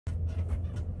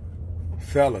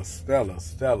Fellas,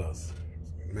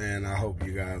 man, I hope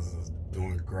you guys are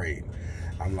doing great.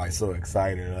 I'm like so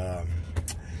excited.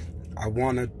 I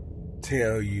want to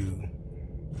tell you,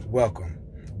 welcome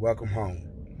home.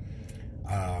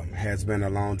 Has been a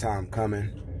long time coming.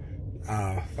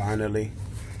 Finally,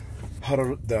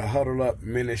 the Huddle Up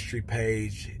Ministry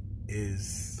page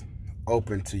is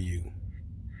open to you.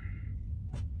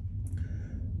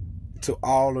 To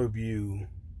all of you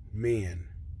men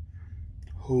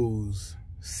who's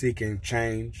seeking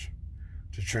change,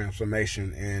 to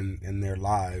transformation in their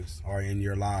lives or in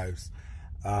your lives,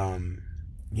 so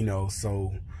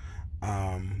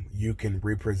you can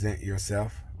represent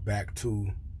yourself back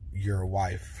to your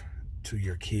wife, to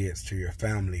your kids, to your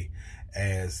family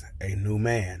as a new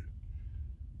man.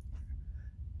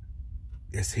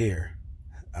 It's here.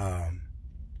 I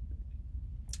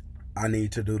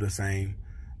need to do the same.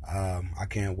 I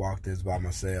can't walk this by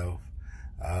myself.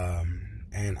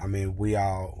 And I mean, we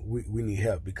need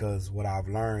help, because what I've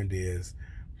learned is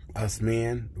us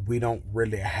men, we don't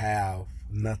really have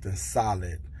nothing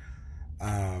solid,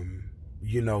 to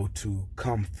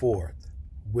come forth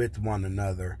with one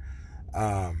another,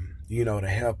 to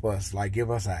help us, like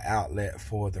give us an outlet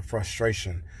for the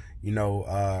frustration,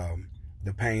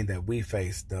 the pain that we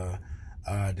face, the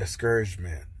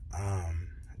discouragement,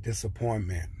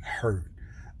 disappointment, hurt,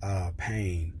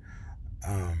 pain,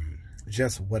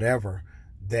 just whatever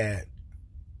that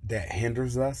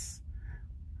hinders us,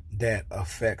 that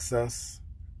affects us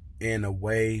in a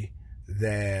way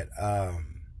that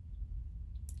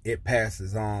it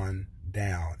passes on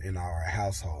down in our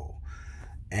household,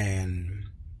 and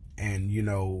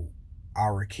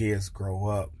our kids grow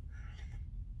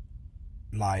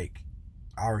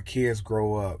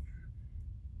up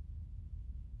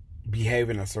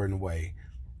behaving a certain way,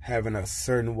 having a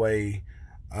certain way,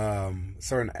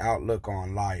 certain outlook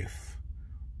on life,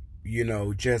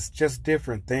 just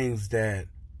different things that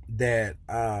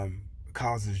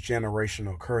causes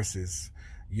generational curses,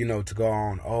 to go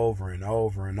on over and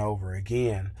over and over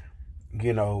again.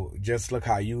 Just look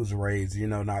how you was raised,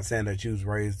 not saying that you was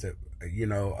raised,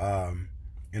 in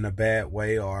a bad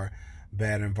way or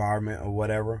bad environment or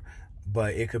whatever,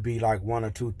 but it could be like one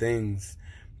or two things,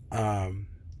 that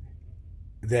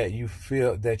you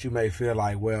may feel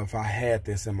like, well, if I had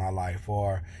this in my life,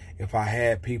 or if I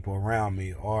had people around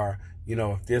me, or,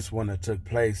 if this one had took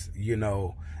place,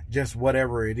 just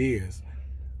whatever it is.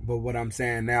 But what I'm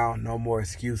saying now, no more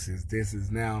excuses. This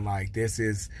is now Christ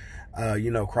is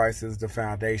the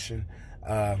foundation.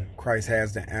 Christ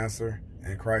has the answer,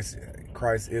 and Christ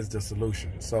is the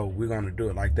solution. So we're going to do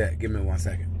it like that. Give me 1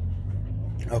 second.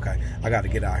 Okay, I got to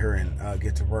get out here and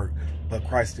get to work. But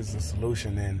Christ is the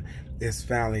solution, and it's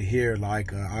finally here.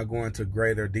 I'll go into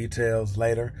greater details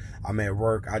later. I'm at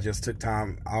work. I just took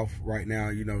time off right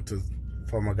now,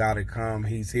 for my God to come.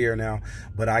 He's here now.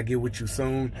 But I get with you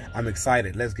soon. I'm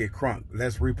excited. Let's get crunk.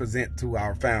 Let's represent to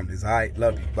our families. All right,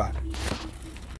 love you. Bye.